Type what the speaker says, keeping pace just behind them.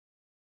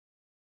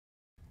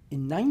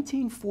In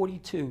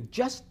 1942,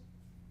 just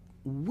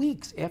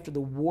weeks after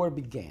the war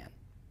began,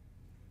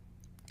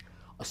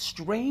 a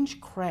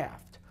strange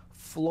craft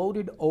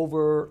floated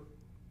over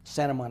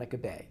Santa Monica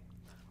Bay.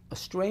 A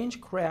strange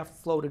craft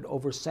floated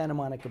over Santa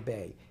Monica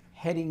Bay,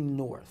 heading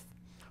north.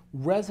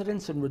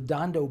 Residents in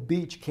Redondo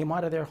Beach came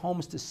out of their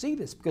homes to see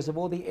this because of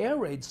all the air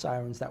raid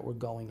sirens that were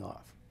going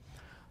off.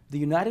 The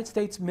United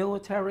States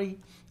military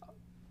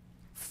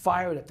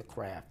fired at the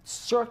craft.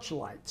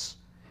 Searchlights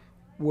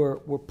were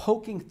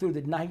poking through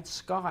the night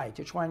sky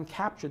to try and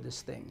capture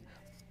this thing.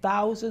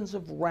 Thousands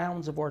of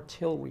rounds of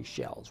artillery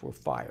shells were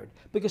fired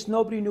because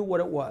nobody knew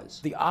what it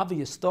was. The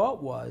obvious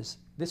thought was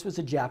this was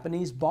a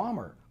Japanese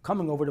bomber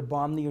coming over to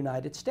bomb the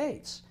United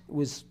States. It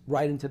was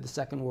right into the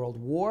Second World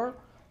War.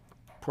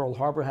 Pearl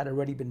Harbor had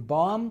already been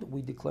bombed.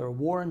 We declare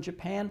war on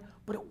Japan,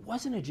 but it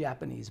wasn't a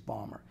Japanese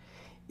bomber.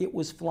 It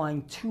was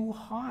flying too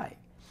high.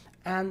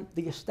 And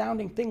the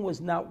astounding thing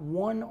was not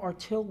one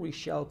artillery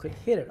shell could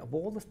hit it of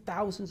all the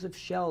thousands of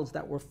shells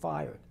that were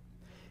fired.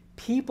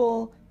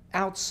 People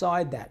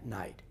outside that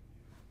night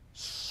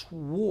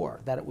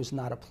swore that it was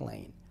not a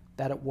plane,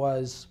 that it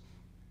was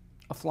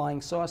a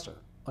flying saucer,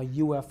 a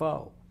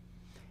UFO.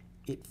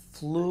 It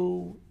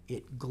flew,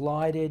 it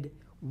glided.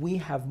 We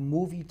have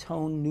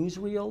movie-tone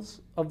newsreels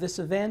of this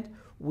event.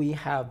 We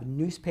have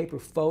newspaper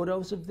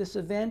photos of this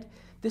event.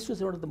 This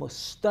was one of the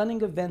most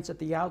stunning events at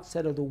the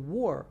outset of the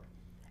war.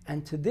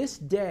 And to this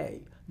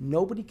day,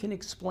 nobody can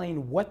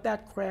explain what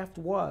that craft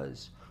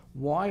was,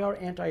 why our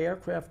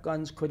anti-aircraft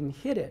guns couldn't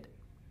hit it.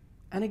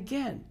 And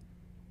again,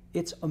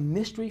 it's a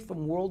mystery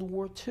from World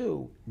War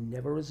II,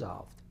 never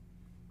resolved.